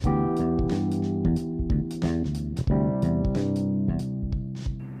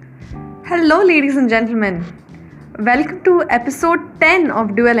Hello, ladies and gentlemen. Welcome to episode 10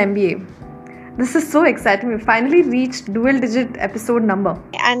 of Dual MBA. This is so exciting. We finally reached dual digit episode number.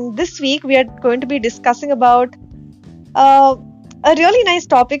 And this week we are going to be discussing about a really nice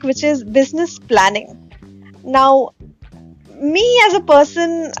topic, which is business planning. Now, me as a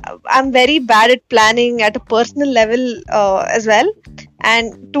person, I'm very bad at planning at a personal level as well.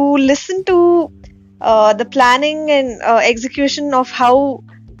 And to listen to the planning and execution of how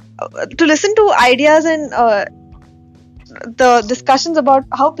to listen to ideas and the discussions about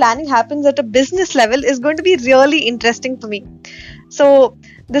how planning happens at a business level is going to be really interesting for me. So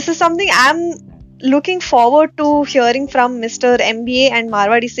this is something I'm looking forward to hearing from Mr. MBA and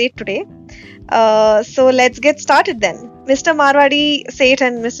Marwadi Seth today. So let's get started then. Mr. Marwadi Seth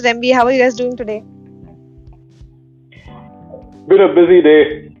and Mr. MBA, how are you guys doing today? Been a busy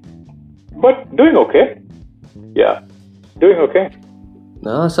day, but doing okay. Yeah, doing okay.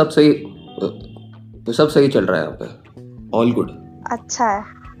 हाँ सब सही चल रहा है यहाँ पे all good. अच्छा है.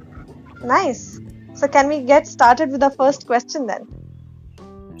 Nice. So can we get started with the first question then?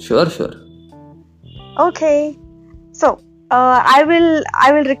 Sure. Okay. So I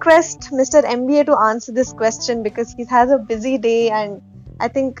will request Mr. MBA to answer this question because he has a busy day, and I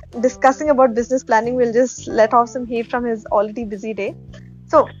think discussing about business planning will just let off some heat from his already busy day.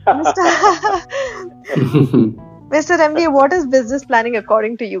 So Mr. MBA, what is business planning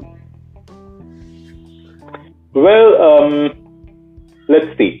according to you? Well,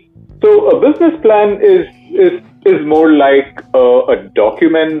 let's see. So a business plan is more like a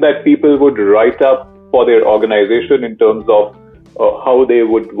document that people would write up for their organization in terms of how they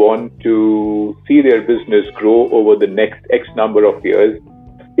would want to see their business grow over the next X number of years.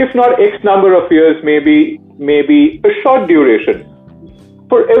 If not X number of years, maybe a short duration.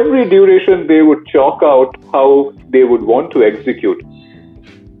 For every duration, they would chalk out how they would want to execute.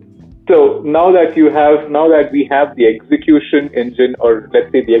 So now that we have the execution engine, or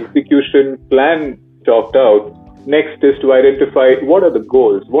let's say the execution plan chalked out, next is to identify what are the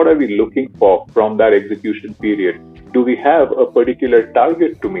goals, what are we looking for from that execution period. Do we have a particular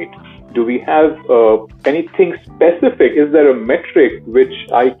target to meet? Do we have anything specific? Is there a metric which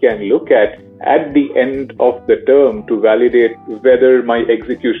I can look at the end of the term to validate whether my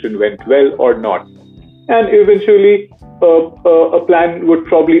execution went well or not? And eventually, a plan would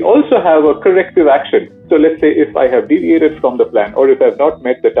probably also have a corrective action. So let's say if I have deviated from the plan, or if I have not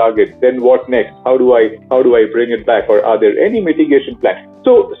met the target, then what next? How do I bring it back? Or are there any mitigation plans?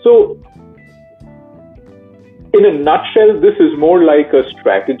 So in a nutshell, this is more like a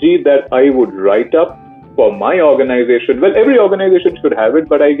strategy that I would write up for my organization. Well, every organization should have it,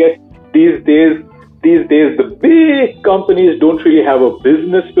 but I guess these days, the big companies don't really have a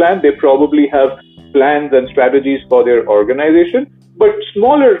business plan. They probably have plans and strategies for their organization. But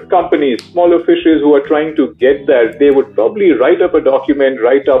smaller companies, smaller fishes who are trying to get there, they would probably write up a document,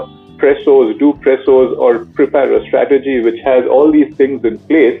 write up do pressos, or prepare a strategy which has all these things in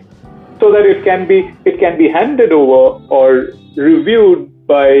place, so that it can be handed over or reviewed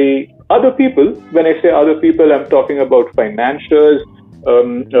by other people. When I say other people, I'm talking about financiers,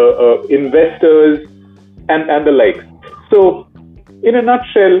 investors, and the likes. So, in a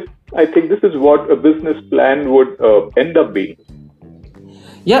nutshell, I think this is what a business plan would end up being.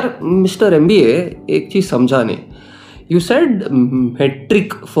 यार mister MBA एक चीज समझा नहीं. You said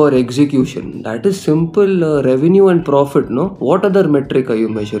metric for execution. That is simple revenue and profit, no? What other metric are you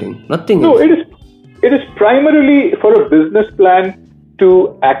measuring? Nothing No, else. it is primarily for a business plan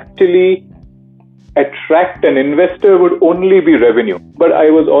to actually attract an investor would only be revenue. But I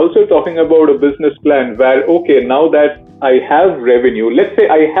was also talking about a business plan where, okay, now that I have revenue, let's say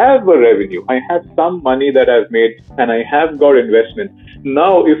I have a revenue, I have some money that I've made and I have got investment.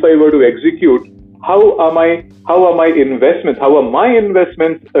 Now, if I were to execute, how are my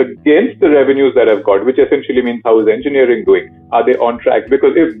investments against the revenues that I've got, which essentially means how is engineering doing? Are they on track?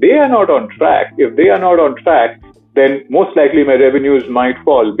 Because if they are not on track, then most likely my revenues might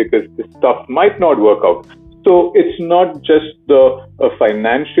fall because this stuff might not work out. So it's not just the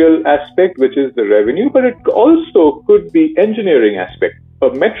financial aspect, which is the revenue, but it also could be engineering aspect, a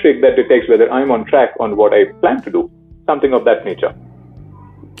metric that detects whether I'm on track on what I plan to do, something of that nature.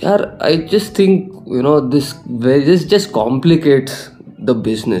 यार I just think this just complicates the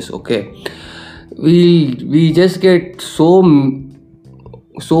business. Okay, we just get so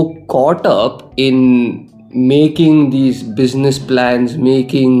caught up in making these business plans,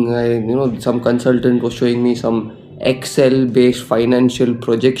 some consultant was showing me some Excel based financial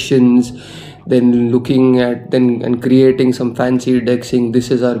projections, then looking at then and creating some fancy deck saying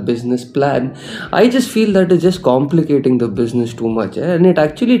this is our business plan. I just feel that is just complicating the business too much, and it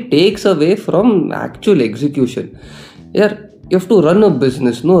actually takes away from actual execution. Yeah, you have to run a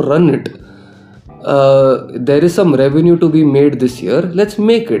business, no, run it. There is some revenue to be made this year, let's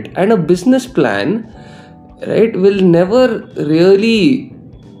make it. And a business plan, right, will never really,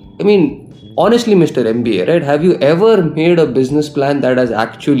 I mean, honestly, Mr. MBA, right, have you ever made a business plan that has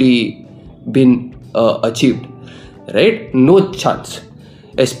actually been achieved? Right, no chance.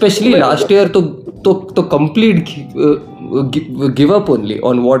 Especially last year to complete give up only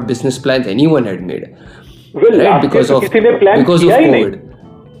on what business plans anyone had made. Well, Right, because of COVID.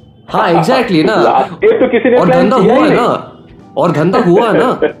 हाँ exactly ना, और धंधा हुआ ना, और धंधा हुआ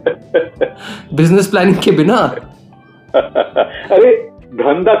ना बिजनेस प्लानिंग के बिना. अरे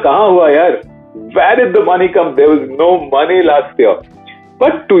धंधा कहाँ हुआ यार? Where did the money come? There was no money last year.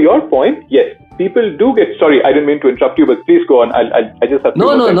 But to your point, yes, people do get. Sorry, I didn't mean to interrupt you, but please go on. I just have to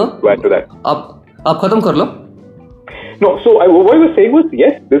add to that. आप खत्म कर लो. No, so what I was saying was,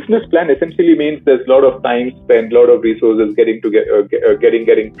 yes, business plan essentially means there's a lot of time spent, a lot of resources getting together,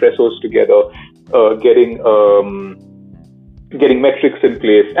 getting Pressos together, getting metrics in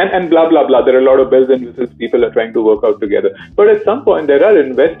place, and blah blah blah. There are a lot of bells and whistles people are trying to work out together. But at some point, there are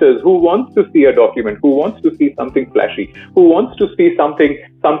investors who wants to see a document, who wants to see something flashy, who wants to see something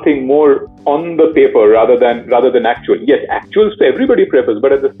more on the paper rather than actual. Yes, actuals to everybody prefers,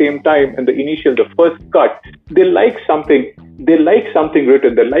 but at the same time, in the first cut, they like something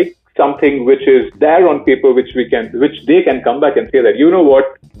written. They like something which is there on paper, which they can come back and say that, you know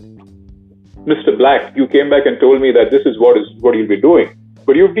what, Mr. Black, you came back and told me that this is what you'll be doing,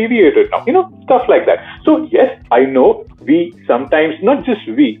 but you've deviated now. Stuff like that. So yes, I know we sometimes, not just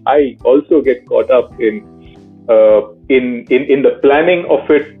we, I also get caught up in the planning of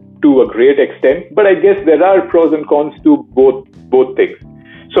it to a great extent. But I guess there are pros and cons to both things.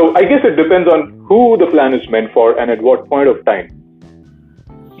 So I guess it depends on who the plan is meant for and at what point of time.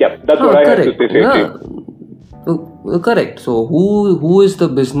 Yeah, that's what I have to say. Yeah. Correct. So who is the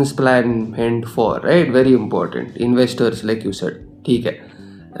business plan meant for, right? Very important. Investors, like you said. ठीक है.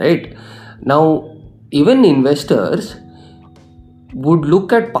 Right. Now, even investors would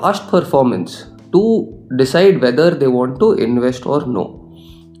look at past performance to decide whether they want to invest or no.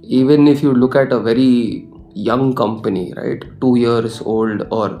 Even if you look at a very young company, right, 2 years old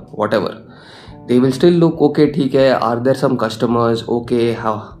or whatever, they will still look, okay, ठीक है, are there some customers? Okay,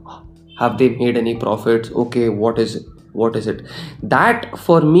 have they made any profits? Okay, what is it? That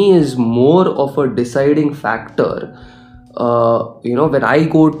for me is more of a deciding factor. When I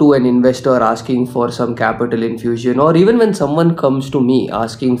go to an investor asking for some capital infusion, or even when someone comes to me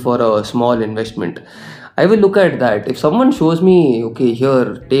asking for a small investment, I will look at that. If someone shows me, okay,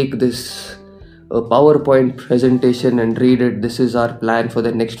 here, take this PowerPoint presentation and read it, this is our plan for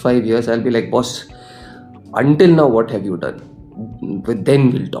the next 5 years, I'll be like, boss, until now, what have you done?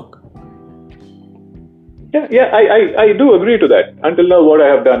 Then we'll talk. Yeah, I do agree to that. Until now, what I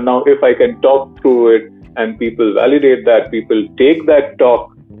have done now, if I can talk through it and people validate that, people take that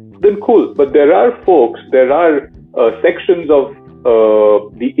talk, then cool. But there are sections of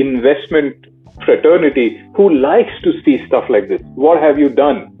the investment fraternity who likes to see stuff like this. What have you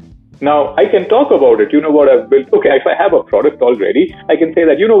done? Now, I can talk about it. You know what I've built? Okay, if I have a product already, I can say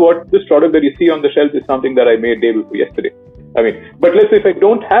that, you know what, this product that you see on the shelf is something that I made day before yesterday. But let's say if I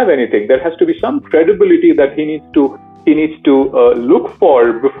don't have anything, there has to be some credibility that he needs to look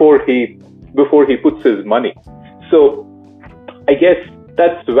for before he puts his money. So I guess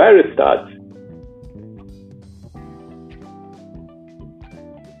that's where it starts.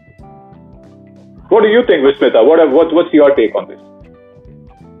 What do you think, Vismita? What's your take on this?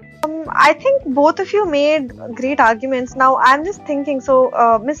 I think both of you made great arguments. Now I'm just thinking, so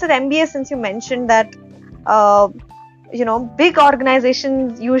Mr. MBA, since you mentioned that big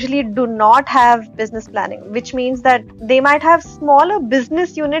organizations usually do not have business planning, which means that they might have smaller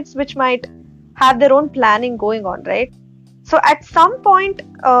business units which might have their own planning going on, right? So at some point,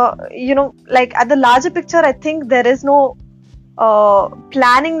 like at the larger picture, I think there is no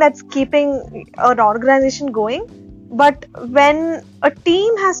planning that's keeping an organization going. But when a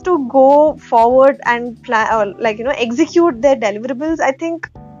team has to go forward and plan, execute their deliverables, I think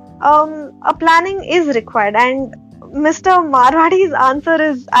a planning is required. And Mr. Marwadi's answer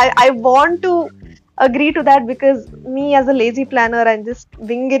is, I want to agree to that, because me as a lazy planner, I just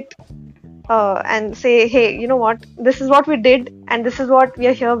wing it and say, hey, you know what, this is what we did and this is what we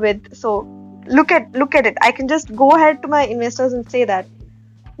are here with. So look at it. I can just go ahead to my investors and say that.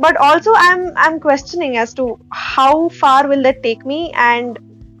 But also I'm questioning as to how far will that take me, and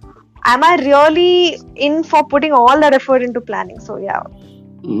am I really in for putting all that effort into planning? So yeah.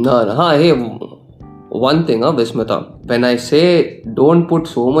 No. Hey, one thing, Vismita. When I say don't put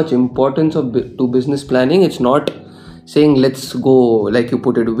so much importance to business planning, it's not saying let's go, like you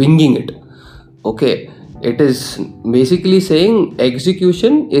put it, winging it. Okay. It is basically saying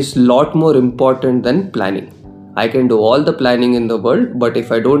execution is lot more important than planning. I can do all the planning in the world, but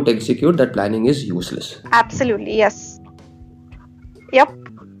if I don't execute, that planning is useless. Absolutely, yes. Yep.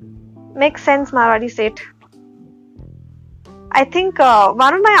 Makes sense, Marwadi said. I think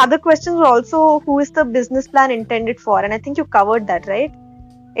one of my other questions was also who is the business plan intended for, and I think you covered that, right?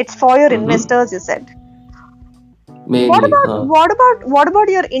 It's for your investors, you said. Mainly, what about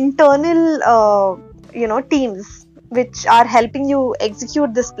your internal teams which are helping you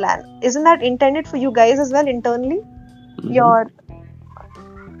execute this plan? Isn't that intended for you guys as well internally?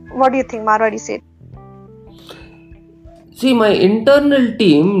 What do you think, Marwadi said? See, my internal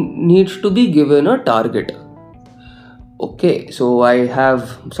team needs to be given a target. Okay, so I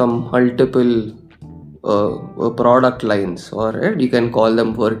have some multiple product lines, or you can call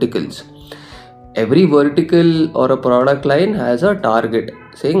them verticals. Every vertical or a product line has a target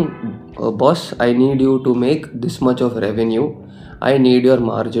saying, boss, I need you to make this much of revenue. I need your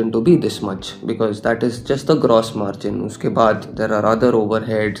margin to be this much, because that is just the gross margin. Uske baad there are other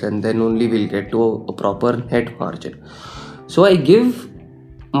overheads, and then only we'll get to a proper net margin. So I give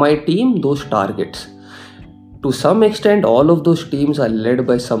my team those targets. To some extent, all of those teams are led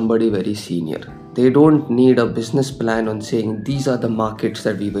by somebody very senior. They don't need a business plan on saying these are the markets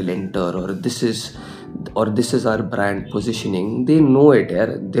that we will enter, or this is our brand positioning. They know it.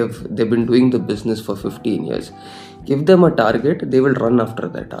 They've been doing the business for 15 years. Give them a target, they will run after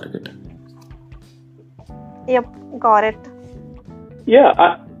that target. Yep, got it. Yeah,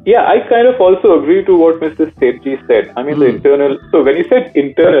 I kind of also agree to what Mr. Sethi said. I mean, the internal. So when you said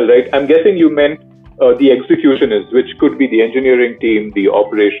internal, right, I'm guessing you meant the executionists, which could be the engineering team, the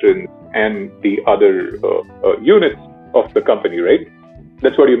operations, and the other units of the company, right?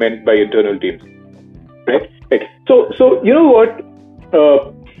 That's what you meant by internal teams, right? So you know what?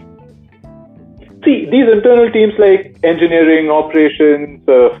 See, these internal teams like engineering, operations,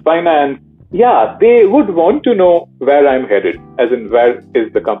 finance, yeah, they would want to know where I'm headed, as in where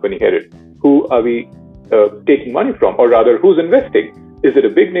is the company headed? Who are we taking money from, or rather, who's investing? Is it a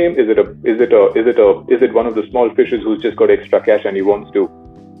big name? Is it one of the small fishes who's just got extra cash and he wants to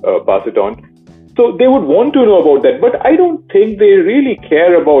pass it on? So they would want to know about that, but I don't think they really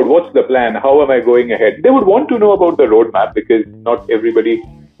care about what's the plan, how am I going ahead. They would want to know about the roadmap, because not everybody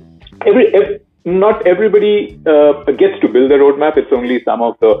gets to build the roadmap. It's only some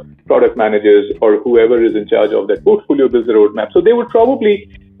of the product managers or whoever is in charge of that portfolio builds the roadmap. So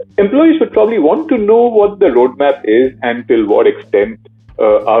employees would probably want to know what the roadmap is and till what extent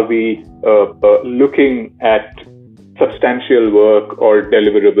are we looking at substantial work or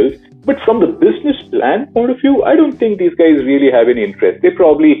deliverables. But from the business plan point of view, I don't think these guys really have any interest. They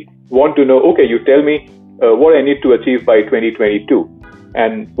probably want to know, okay, you tell me what I need to achieve by 2022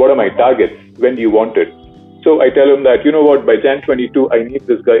 and what are my targets, when do you want it? So I tell them that, you know what, by Jan 22, I need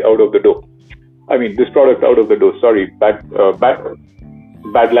this guy out of the door. I mean, this product out of the door. Sorry, bad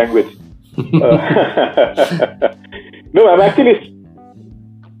language. No, I'm actually...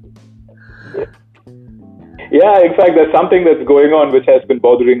 Yeah, in fact, there's something that's going on which has been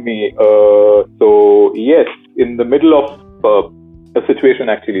bothering me. So, yes, in the middle of a situation,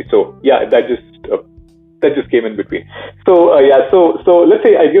 actually. So, yeah, that just came in between. So, so let's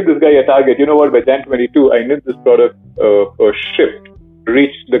say I give this guy a target. You know what, by Jan 22, I need this product shipped,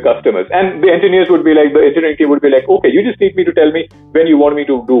 reach the customers. And the engineers would be like, the engineering team would be like, okay, you just need me to tell me when you want me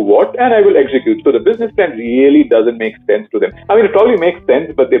to do what, and I will execute. So the business plan really doesn't make sense to them. I mean, it probably makes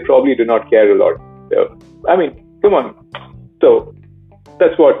sense, but they probably do not care a lot. I mean, come on. So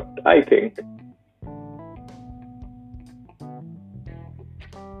that's what I think.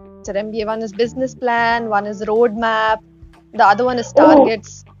 So MBA, one is business plan, one is roadmap, the other one is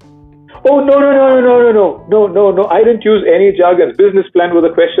targets. Oh, no. I didn't use any jargon. Business plan was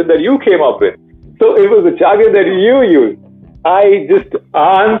a question that you came up with. So it was a jargon that you used. I just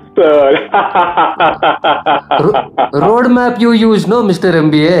answered. Roadmap you use, no, Mr.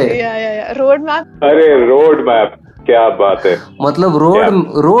 MBA? Yeah. Roadmap. Roadmap. Kya baat hai? Matlab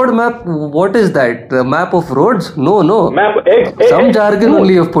roadmap, what is that? The map of roads? No. Map. Some jargon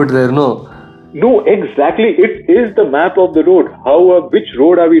only you've put there, no? No, exactly. It is the map of the road. Which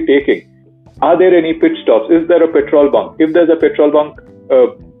road are we taking? Are there any pit stops? Is there a petrol bunk? If there's a petrol bunk,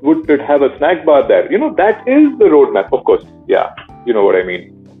 would it have a snack bar there? You know, that is the roadmap, of course. Yeah, you know what I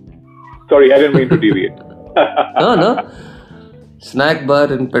mean. Sorry, I didn't mean to deviate. No. snack bar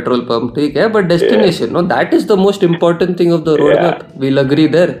and petrol pump, ठीक है, but destination, no, that is the most important thing of the roadmap. We'll agree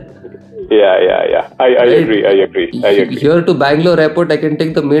there. Yeah. I agree. Here to Bangalore airport, I can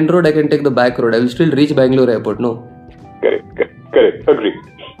take the main road, I can take the back road. I will still reach Bangalore airport, no? Correct. Agree.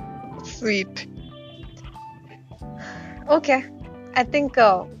 Sweet. Okay, I think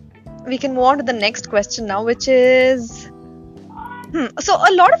we can move on to the next question now, which is so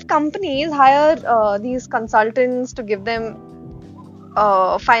a lot of companies hire these consultants to give them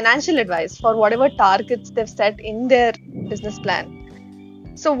financial advice for whatever targets they've set in their business plan.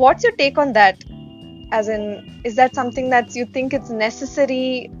 So what's your take on that? As in, is that something that you think it's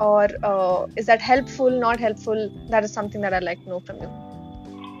necessary, or is that helpful, not helpful? That is something that I'd like to know from you.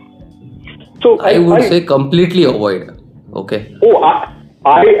 So I would say completely avoid. Okay. Oh,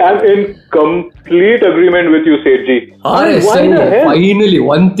 I am in complete agreement with you, Sethji. Finally,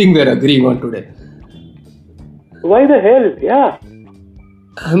 one thing we're agreeing on today. Why the hell? Yeah.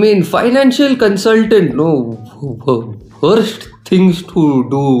 I mean, financial consultant, no, worst things to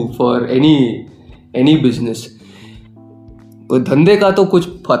do for any business. तो धंधे का तो कुछ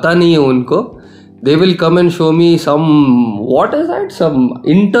पता नहीं है उनको. They will come and show me some, what is that? Some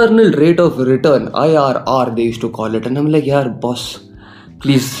internal rate of return, IRR they used to call it. And I'm like, yeah, boss,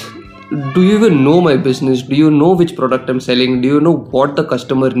 please, do you even know my business? Do you know which product I'm selling? Do you know what the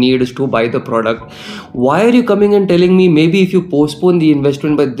customer needs to buy the product? Why are you coming and telling me maybe if you postpone the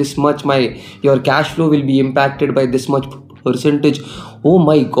investment by this much, your cash flow will be impacted by this much percentage? Oh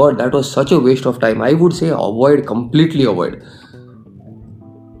my God, that was such a waste of time. I would say completely avoid.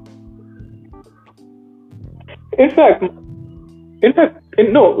 In fact,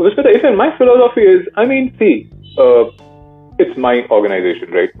 no, Vishwata, my philosophy is, it's my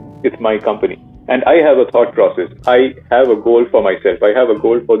organization, right? It's my company. And I have a thought process. I have a goal for myself. I have a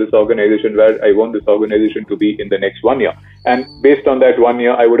goal for this organization where I want this organization to be in the next 1 year. And based on that 1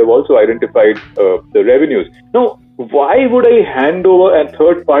 year, I would have also identified the revenues. Now, why would I hand over a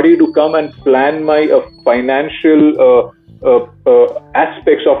third party to come and plan my financial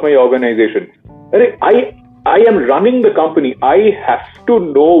aspects of my organization? I am running the company. I have to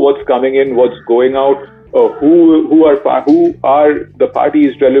know what's coming in, what's going out, who are the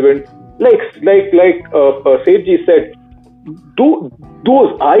parties relevant. Like Sethji said, those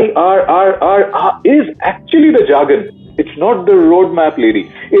IRR is actually the jargon. It's not the roadmap,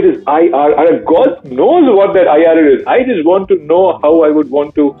 lady. It is IRR. God knows what that IRR is. I just want to know how I would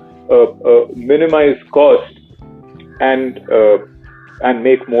want to minimize cost and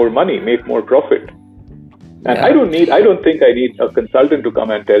make more money, make more profit. And yeah. I don't think I need a consultant to come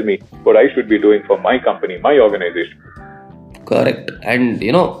and tell me what I should be doing for my company, my organization. Correct. And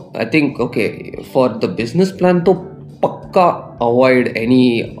I think, okay, for the business plan, to pakka avoid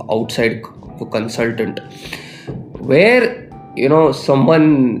any outside consultant. Where,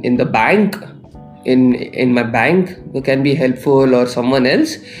 someone in the bank, in my bank who can be helpful, or someone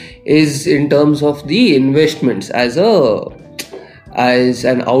else is in terms of the investments as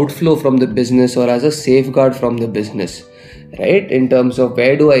an outflow from the business or as a safeguard from the business, right? In terms of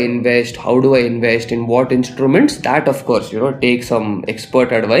where do I invest, how do I invest, in what instruments, that of course, take some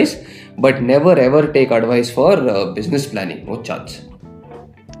expert advice, but never ever take advice for business planning, no chance.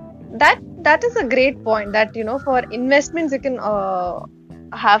 That is a great point, that for investments you can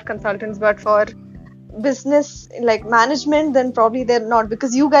have consultants, but for business like management, then probably they're not,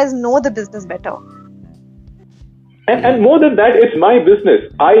 because you guys know the business better. And more than that, it's my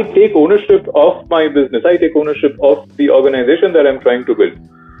business. I take ownership of my business. I take ownership of the organization that I'm trying to build.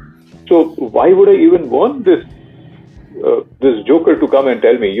 So why would I even want this joker to come and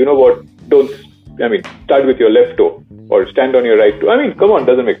tell me, you know what, start with your left toe or stand on your right toe. Come on,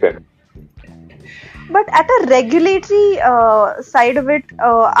 doesn't make sense. But at a regulatory side of it,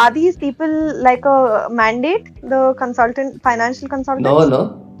 are these people like a mandate, the financial consultants?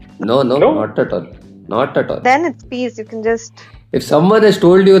 No, not at all. Not at all. Then it's peace. You can just... If someone has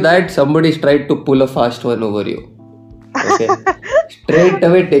told you that, somebody's tried to pull a fast one over you. Okay. Straight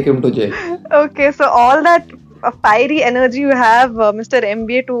away take him to jail. Okay, so all that fiery energy you have, Mr.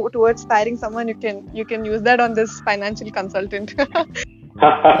 MBA, towards firing someone, you can use that on this financial consultant.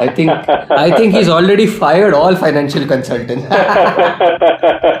 I think he's already fired all financial consultants.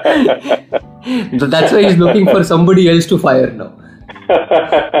 That's why he's looking for somebody else to fire now.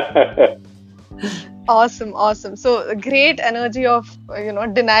 Awesome. So great energy of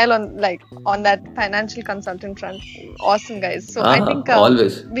denial on that financial consultant front. Awesome, guys. So I think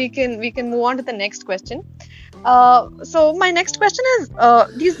always we can move on to the next question. So my next question is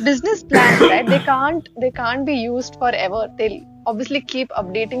these business plans, right? They can't be used forever. They'll obviously keep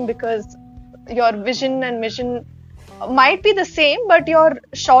updating because your vision and mission might be the same, but your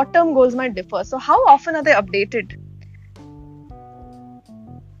short-term goals might differ. So how often are they updated?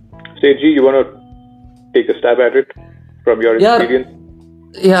 Seji, you want to take a stab at it from your experience?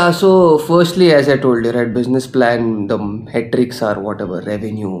 Yeah, so firstly, as I told you, right, business plan, the metrics are whatever,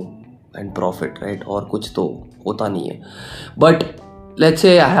 revenue and profit, right? Or kuch to hota nahi hai. But let's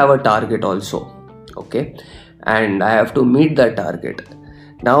say I have a target also, okay? And I have to meet that target.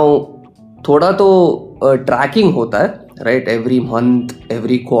 Now, thoda to tracking hota hai, right? Every month,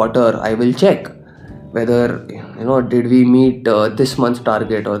 every quarter, I will check whether, did we meet this month's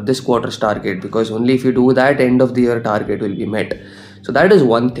target or this quarter's target, because only if you do that, end of the year target will be met. So that is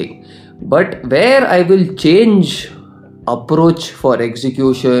one thing. But where I will change approach for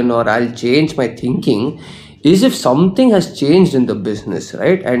execution, or I'll change my thinking, is if something has changed in the business,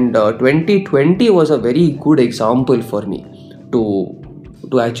 right? And 2020 was a very good example for me to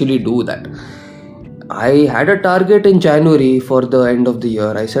actually do that. I had a target in January for the end of the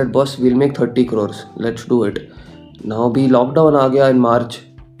year. I said, boss, we'll make 30 crores. Let's do it. Now be lockdown aa gaya in March.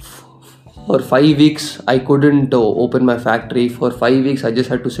 For 5 weeks, I couldn't open my factory. For 5 weeks, I just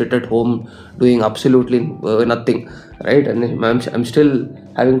had to sit at home doing absolutely nothing, right? And I'm still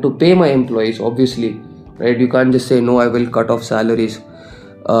having to pay my employees, obviously, right? You can't just say, no, I will cut off salaries.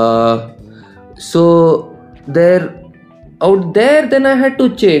 So out there, then I had to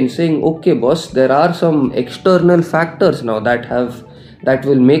change, saying, okay, boss, there are some external factors now that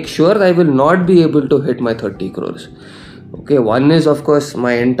will make sure I will not be able to hit my 30 crores. Okay, one is, of course,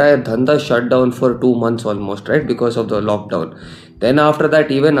 my entire dhanda shut down for 2 months almost, right, because of the lockdown. Then after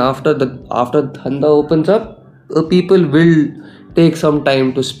that, even after dhanda opens up, people will take some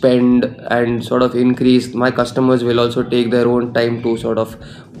time to spend and sort of increase. My customers will also take their own time to sort of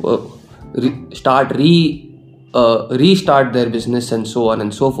restart their business and so on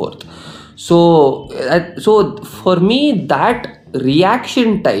and so forth. So for me, that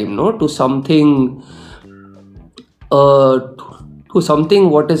reaction time, to something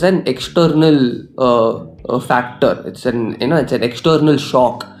what is an external factor, it's an external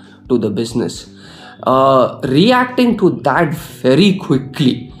shock to the business. Reacting to that very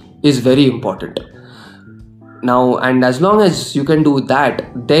quickly is very important. Now, and as long as you can do that,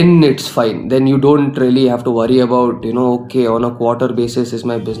 then it's fine. Then you don't really have to worry about, okay, on a quarter basis, is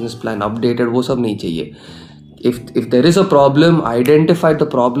my business plan updated? Wo sab nahi chahiye. If there is a problem, identify the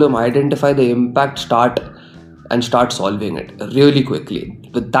problem, identify the impact, start solving it really quickly.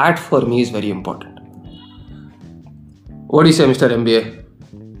 But that for me is very important. What do you say, Mr. MBA?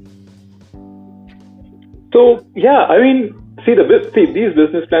 So, yeah, I mean, these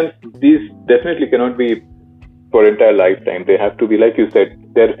business plans, these definitely cannot be for entire lifetime. They have to be, like you said,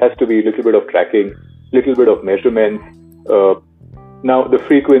 there has to be a little bit of tracking, little bit of measurements. Now, the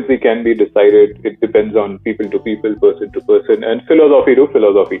frequency can be decided. It depends on people to people, person to person, and philosophy to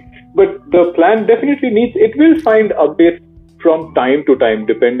philosophy. But the plan definitely it will find updates from time to time,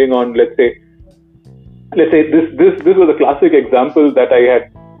 depending on, let's say this was a classic example that I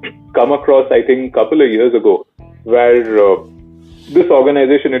had come across, I think, a couple of years ago, where this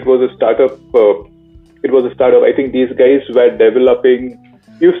organization, it was a startup. I think these guys were developing.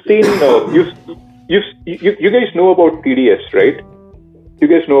 You've seen, you guys know about PDFs, right? You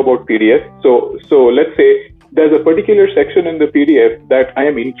guys know about PDF. So let's say there's a particular section in the PDF that I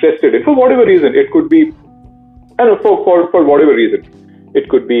am interested in for whatever reason. It could be, I don't know, for whatever reason. It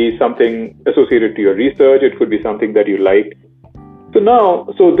could be something associated to your research. It could be something that you like.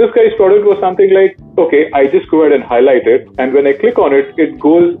 So this guy's product was something like, okay, I just go ahead and highlight it, and when I click on it, it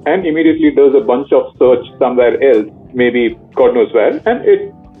goes and immediately does a bunch of search somewhere else, maybe God knows where, and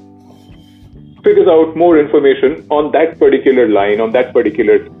it figures out more information on that particular line, on that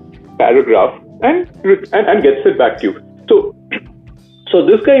particular paragraph, and gets it back to you. So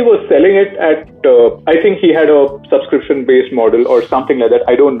this guy was selling it at, I think he had a subscription-based model or something like that.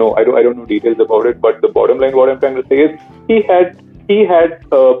 I don't know. I don't know details about it. But the bottom line, what I'm trying to say is, he had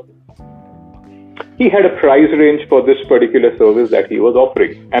a price range for this particular service that he was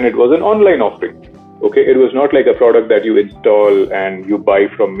offering, and it was an online offering. Okay, it was not like a product that you install and you buy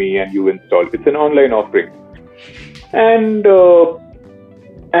from me and you install. It's an online offering, and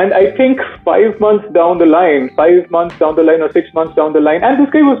I think 5 months down the line, or 6 months down the line, and this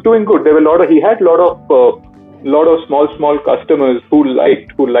guy was doing good. He had a lot of small customers who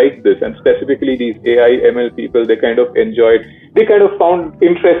liked this, and specifically these AI ML people. They kind of found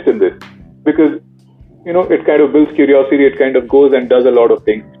interest in this because it kind of builds curiosity. It kind of goes and does a lot of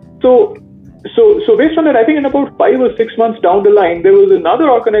things. So based on that, I think in about 5 or 6 months down the line, there was another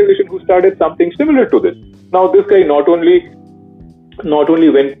organization who started something similar to this. Now this guy not only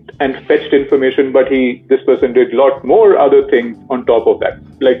went and fetched information, but this person did lot more other things on top of that,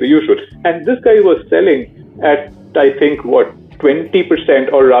 like the usual. And this guy was selling at, I think,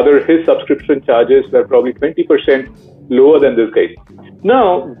 20%, or rather his subscription charges were probably 20% lower than this guy.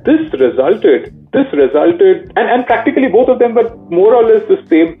 Now, this resulted, and practically both of them were more or less the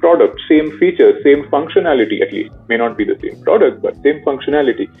same product, same features, same functionality at least. May not be the same product, but same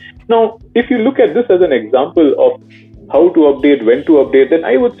functionality. Now, if you look at this as an example of how to update, when to update, then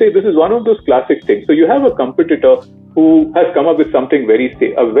I would say this is one of those classic things. So you have a competitor who has come up with something very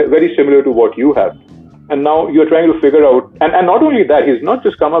similar to what you have. And now you're trying to figure out, and not only that, he's not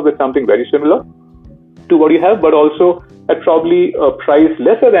just come up with something very similar to what you have, but also at probably a price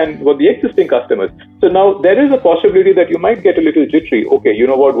lesser than what the existing customers. So now there is a possibility that you might get a little jittery. Okay, you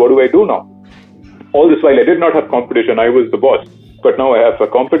know what do I do now? All this while I did not have competition, I was the boss. But now I have a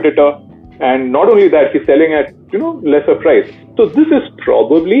competitor, and not only that, he's selling at, lesser price. So this is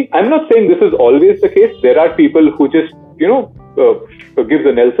probably, I'm not saying this is always the case. There are people who just, give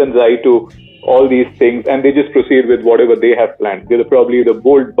the Nelson's eye to all these things, and they just proceed with whatever they have planned. They're probably the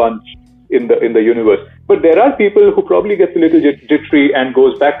bold bunch in the universe. But there are people who probably gets a little jittery and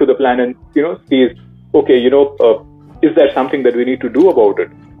goes back to the plan and sees, okay, is there something that we need to do about it?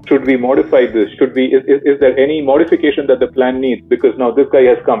 Should we modify this? Is there any modification that the plan needs? Because now this guy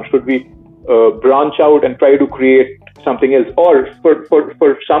has come. Should we branch out and try to create something else? Or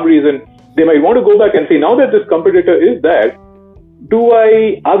for some reason they might want to go back and say, now that this competitor is there,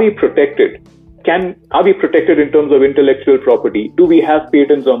 are we protected? Are we protected in terms of intellectual property? Do we have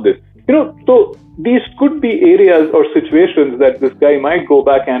patents on this? So these could be areas or situations that this guy might go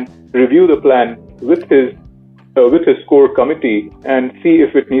back and review the plan with his core committee and see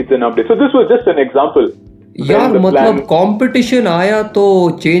if it needs an update. So this was just an example. यार मतलब competition आया तो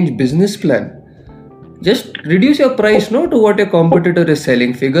change business plan. Just reduce your price to what your competitor is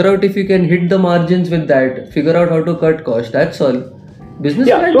selling. Figure out if you can hit the margins with that. Figure out how to cut cost. That's all. Business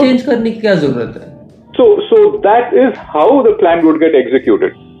plan change करने की क्या जरूरत है? So that is how the plan would get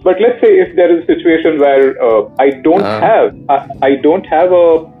executed. But let's say if there is a situation where I don't have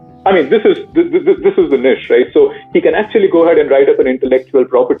this is the niche, right? So he can actually go ahead and write up an intellectual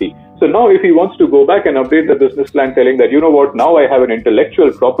property. So now if he wants to go back and update the business plan telling that, now I have an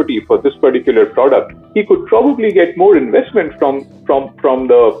intellectual property for this particular product, he could probably get more investment from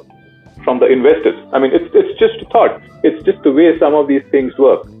the investors. It's just a thought. It's just the way some of these things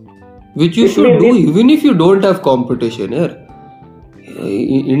work. Which you should do even if you don't have competition.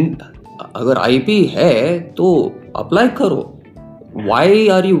 अगर IP है तो apply करो. Why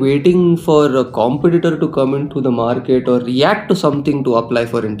are you waiting for a competitor to come into the market or react to something to apply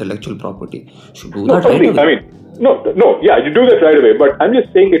for intellectual property? You should do that right away. You do that right away. But I'm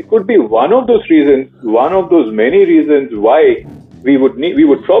just saying it could be one of those reasons, one of those many reasons why we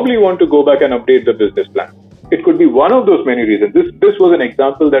would probably want to go back and update the business plan. It could be one of those many reasons. This was an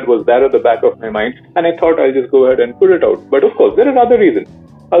example that was there at the back of my mind, and I thought I'll just go ahead and put it out. But of course, there are other reasons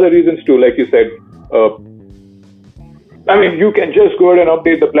too. Like you said, you can just go ahead and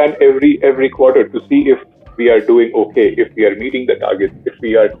update the plan every quarter to see if we are doing okay, if we are meeting the targets, if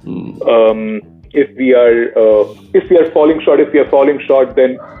we are falling short,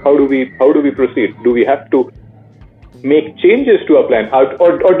 then how do we proceed? Do we have to make changes to our plan,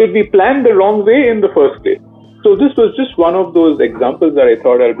 or did we plan the wrong way in the first place? So this was just one of those examples that I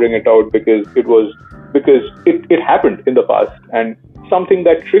thought I'll bring it out because it happened in the past, and something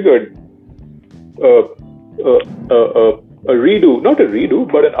that triggered a redo, not a redo,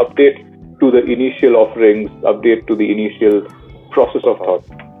 but an update to the initial offerings, update to the initial process of thought.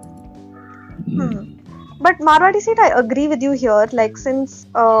 But Marwadi Seat, I agree with you here. Like, since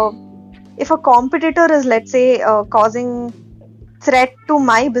if a competitor is, let's say, causing threat to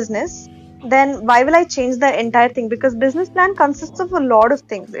my business, then why will I change the entire thing? Because business plan consists of a lot of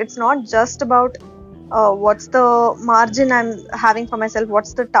things. It's not just about what's the margin I'm having for myself,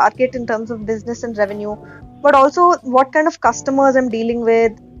 what's the target in terms of business and revenue, but also what kind of customers I'm dealing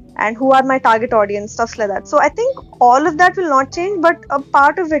with and who are my target audience, stuff like that. So I think all of that will not change, but a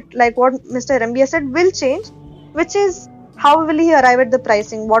part of it, like what Mr. MBA said, will change, which is how will he arrive at the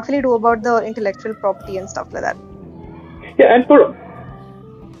pricing, what will he do about the intellectual property and stuff like that. Hey,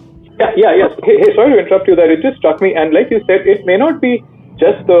 sorry to interrupt you there. It just struck me, and like you said, it may not be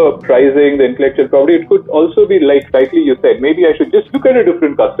just the pricing, the intellectual property. It could also be like rightly you said, maybe I should just look at a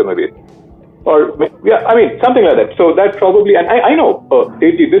different customer base, or something like that. So that probably, and I know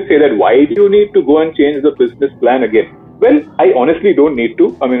you did say that why do you need to go and change the business plan again? Well, I honestly don't need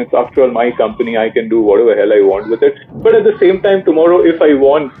to. It's after all my company. I can do whatever hell I want with it. But at the same time, tomorrow if I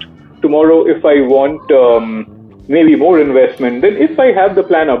want maybe more investment, then if I have the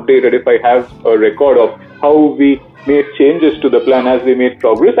plan updated, if I have a record of how we made changes to the plan as we made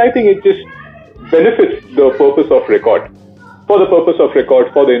progress, I think it just benefits the purpose of record, for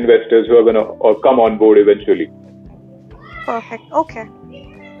the investors who are going to come on board eventually. Perfect. Okay.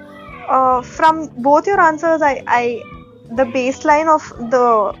 From both your answers, I the baseline of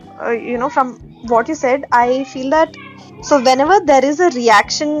the from what you said, I feel that so whenever there is a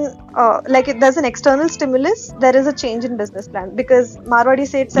reaction, like there's an external stimulus, there is a change in business plan, because Marwadi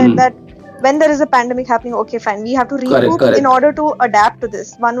said that when there is a pandemic happening, okay, fine, we have to reboot in order to adapt to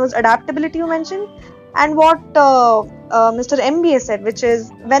this. One was adaptability you mentioned, and what Mr. MBA said, which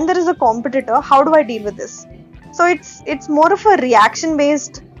is when there is a competitor, how do I deal with this? So it's more of a reaction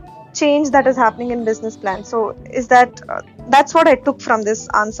based change that is happening in business plan. So is that's what I took from this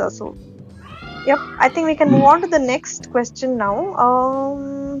answer. So yep, I think we can move on to the next question now.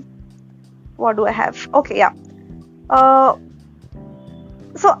 What do I have? Okay, yeah.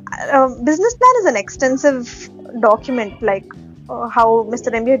 So business plan is an extensive document, like how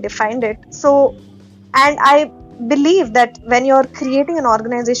Mr. MBA defined it. So, and I believe that when you're creating an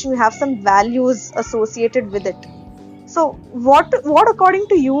organization, you have some values associated with it. So what according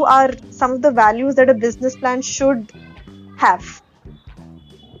to you are some of the values that a business plan should have?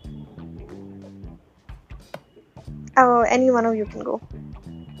 Any one of you can go.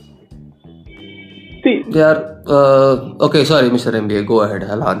 See, okay, sorry, Mr. MBA, go ahead.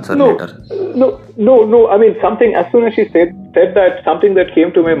 I'll answer later. No. I mean, something, as soon as she said that, something that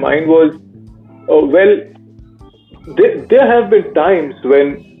came to my mind was, there have been times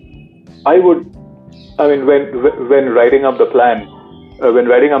when when writing up the plan,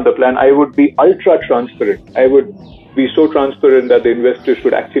 I would be ultra transparent. I would be so transparent that the investors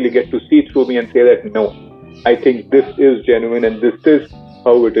should actually get to see through me and say that, no, I think this is genuine and this is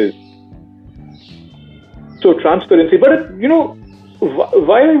how it is. So transparency. But,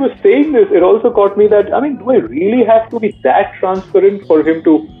 while I was saying this, it also caught me that, do I really have to be that transparent for him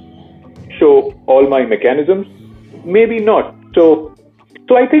to show all my mechanisms? Maybe not. So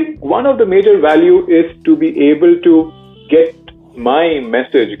I think one of the major value is to be able to get my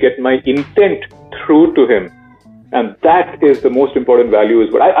message, get my intent through to him. And that is the most important value.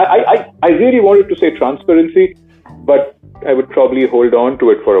 Is what I really wanted to say transparency, but I would probably hold on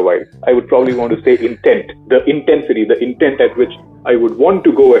to it for a while. I would probably want to say intent, the intensity, the intent at which I would want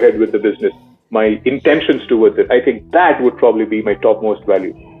to go ahead with the business, my intentions towards it. I think that would probably be my topmost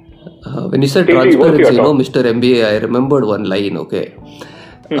value. When you said transparency, Mr. MBA, I remembered one line, okay.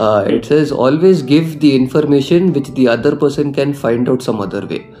 It says, always give the information which the other person can find out some other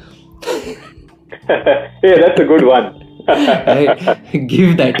way. Yeah, that's a good one.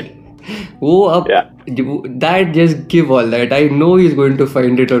 Give that. That, just give all that. I know he's going to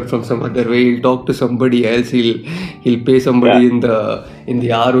find it out from some other way. He'll talk to somebody else. He'll pay somebody in the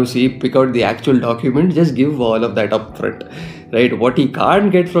ROC, pick out the actual document. Just give all of that up front, right? What he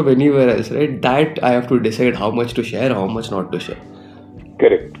can't get from anywhere else, right? That I have to decide how much to share, how much not to share.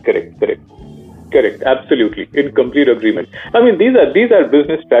 Correct. Absolutely. In complete agreement. These are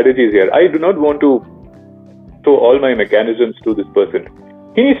business strategies here. I do not want to throw all my mechanisms to this person.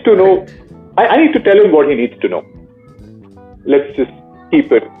 He needs to know. I need to tell him what he needs to know. Let's just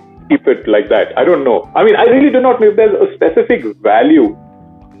keep it like that. I don't know. I really do not know if there's a specific value,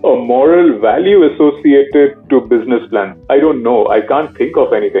 a moral value associated to business plan. I don't know. I can't think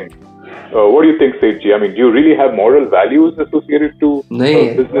of anything. What do you think, Sethji? Do you really have moral values associated to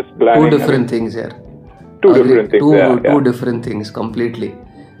business planning? Two different things here. Two different things completely.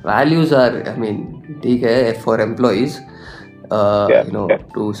 Values are, for employees,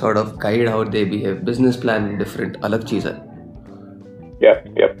 to sort of guide how they behave. Business plan different, alag cheez hai. Yep.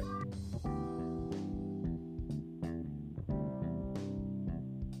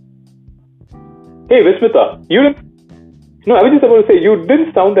 Hey, Vismita, you didn't. No, I was just about to say, you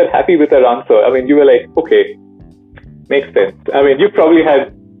didn't sound that happy with her answer. You were like, okay, makes sense. You probably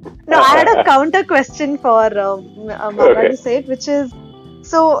had... No, I had a counter question for Marwadi Seth, which is,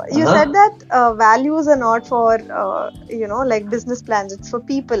 so you said that values are not for, like business plans, it's for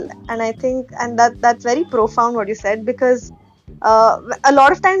people. And I think, and that's very profound what you said, because a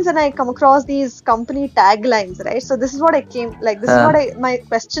lot of times when I come across these company taglines, right? So this is what my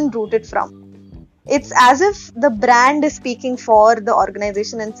question rooted from. It's as if the brand is speaking for the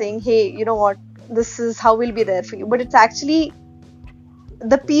organization and saying, hey, you know what, this is how we'll be there for you. But it's actually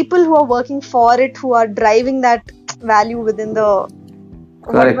the people who are working for it who are driving that value within the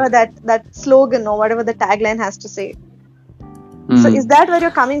whatever that slogan or whatever the tagline has to say. So is that where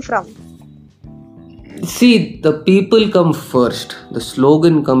you're coming from? See, the people come first. The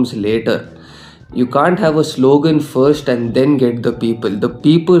slogan comes later. You can't have a slogan first and then get the people. The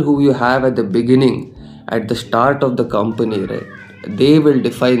people who you have at the beginning, at the start of the company, right? They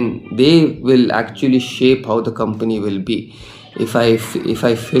will actually shape how the company will be. If I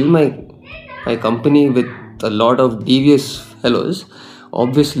fill my company with a lot of devious fellows,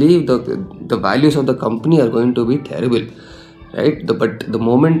 obviously the values of the company are going to be terrible, right? But the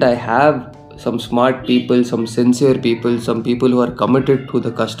moment I have some smart people, some sincere people, some people who are committed to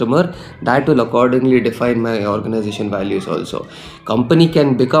the customer, that will accordingly define my organization values also. Company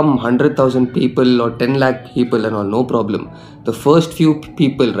can become 100,000 people or 10 lakh people and all, no problem. The first few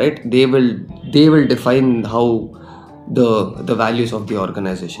people, right, they will define how the values of the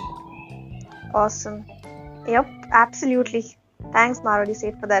organization. Awesome. Yep, absolutely. Thanks, Marwadi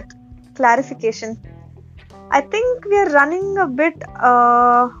Seth, for that clarification. I think we are running a bit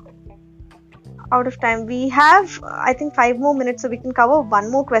out of time. We have, I think, 5 more minutes, so we can cover one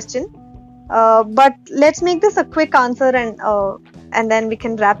more question. But let's make this a quick answer, and then we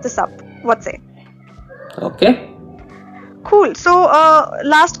can wrap this up. What say? Okay. Cool. So,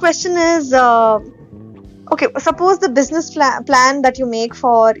 last question is, okay, suppose the business plan that you make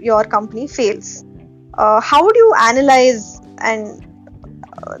for your company fails. How would you analyze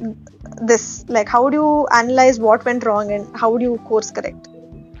this? Like, how would you analyze what went wrong and how would you course correct?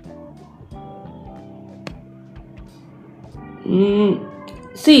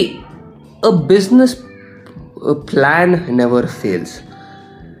 See, a business plan never fails.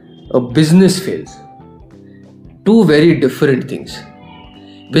 A business fails. Two very different things.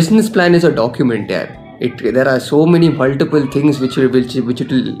 Business plan is a document there. There are so many multiple things which it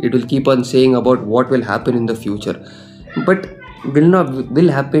will keep on saying about what will happen in the future, but will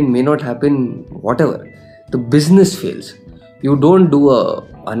happen, may not happen, whatever. The business fails. You don't do a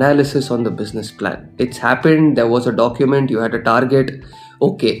analysis on the business plan. It's happened. There was a document. You had a target.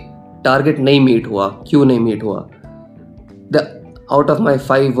 Okay, target nahi meet hua. Kyun nahi meet hua? Out of my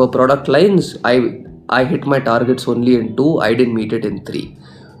 5 product lines, I hit my targets only in 2. I didn't meet it in 3.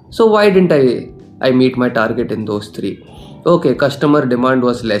 So why didn't I meet my target in those 3? Okay, customer demand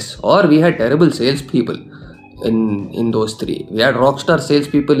was less, or we had terrible salespeople in those 3. We had rockstar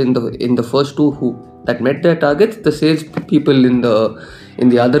salespeople in the first 2 that met their targets. The salespeople in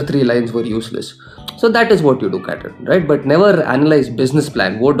the other 3 lines were useless. So that is what you do, Catherine, right? But never analyze business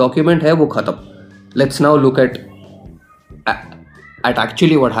plan. वो document है वो खत्म. Let's now look at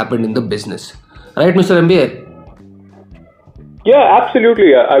actually what happened in the business, right, Mr. MBA? Yeah,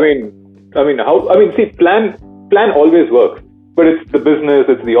 absolutely. See, plan always works, but it's the business,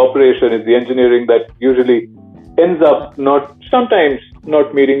 it's the operation, it's the engineering that usually ends up sometimes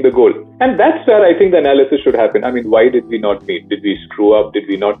not meeting the goal. And that's where I think the analysis should happen. Why did we not meet? Did we screw up? Did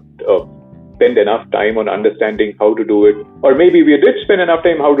we not spend enough time on understanding how to do it? Or maybe we did spend enough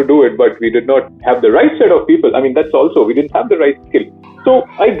time how to do it, but we did not have the right set of people. That's also, we didn't have the right skill. So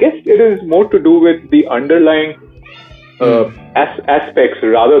I guess it is more to do with the underlying aspects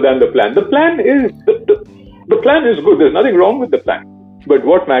rather than the plan. The plan is the plan is good. There's nothing wrong with the plan. But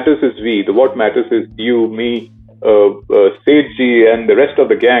what matters is what matters is you, me, Sethji, and the rest of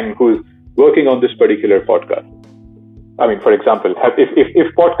the gang who's working on this particular podcast. For example,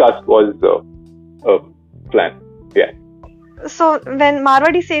 if podcast was a plan, yeah. So when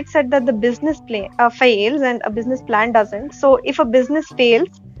Marwadi Seth said that the business fails and a business plan doesn't, so if a business fails,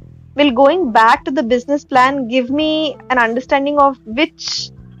 will going back to the business plan give me an understanding of which,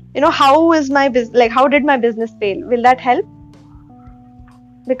 how is my business, how did my business fail? Will that help?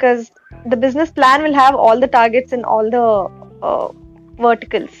 Because the business plan will have all the targets in all the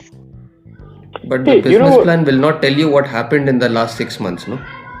verticals. But the business plan will not tell you what happened in the last 6 months, no?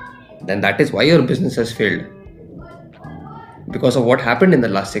 Then that is why your business has failed. Because of what happened in the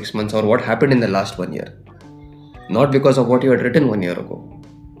last 6 months or what happened in the last 1 year. Not because of what you had written 1 year ago.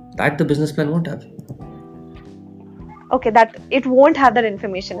 That the business plan won't have. Okay, that it won't have that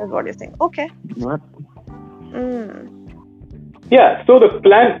information is what you're saying. Okay. What? Yeah, so the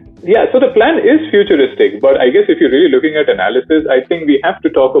plan is futuristic, but I guess if you're really looking at analysis, I think we have to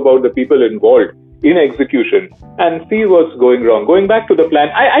talk about the people involved in execution and see what's going wrong. Going back to the plan,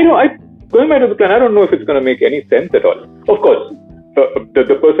 going back to the plan, I don't know if it's going to make any sense at all. Of course,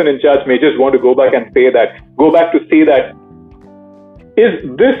 the person in charge may just want to go back to say that, is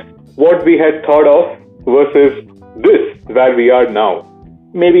this what we had thought of versus this where we are now?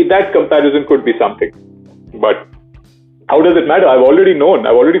 Maybe that comparison could be something, but how does it matter? I've already known.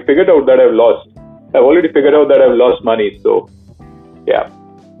 I've already figured out that I've lost. I've already figured out that I've lost money. So, yeah.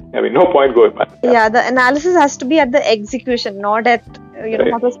 No point going back. Yeah, the analysis has to be at the execution, not at,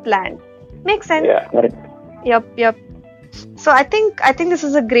 what was planned. Makes sense. Yeah. Right. Yep. So I think this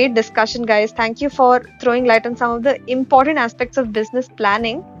is a great discussion, guys. Thank you for throwing light on some of the important aspects of business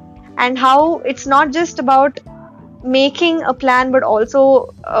planning and how it's not just about making a plan, but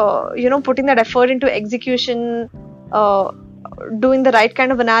also putting that effort into execution, doing the right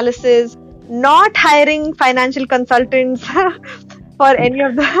kind of analysis, not hiring financial consultants for any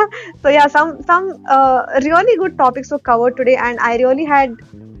of the. So yeah, some really good topics were covered today, and I really had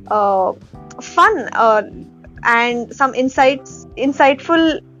fun. And some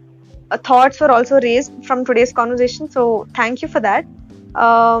insightful thoughts were also raised from today's conversation. So thank you for that.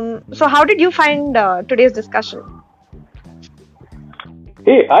 So how did you find today's discussion?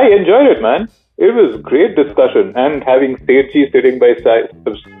 Hey, I enjoyed it, man. It was great discussion, and having Sethji sitting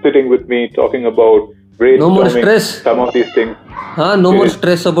with me talking about brainstorming No more stress. some of these things. No more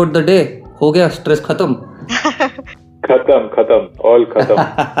stress about the day. हो गया stress खत्म. Khatam, all khatam.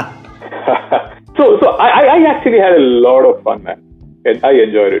 So I actually had a lot of fun, man, and I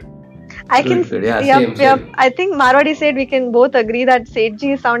enjoyed it. I can, Good. Yeah, yep. same. I think Marwadi said we can both agree that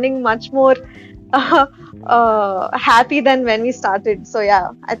Sethji is sounding much more happy than when we started. So yeah,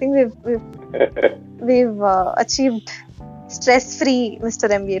 I think we've achieved stress-free Mr.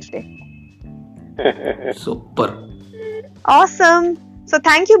 MBA today. Super. Awesome. So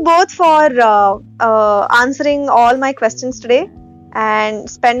thank you both for answering all my questions today and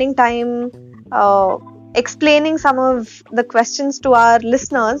spending time explaining some of the questions to our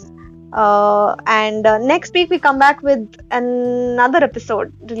listeners. And next week we come back with another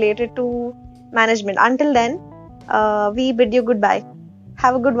episode related to management. Until then, we bid you goodbye.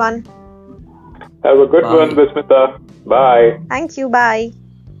 Have a good one. Have a good one, Bismita. Bye. Thank you. Bye.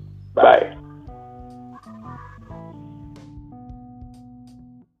 Bye.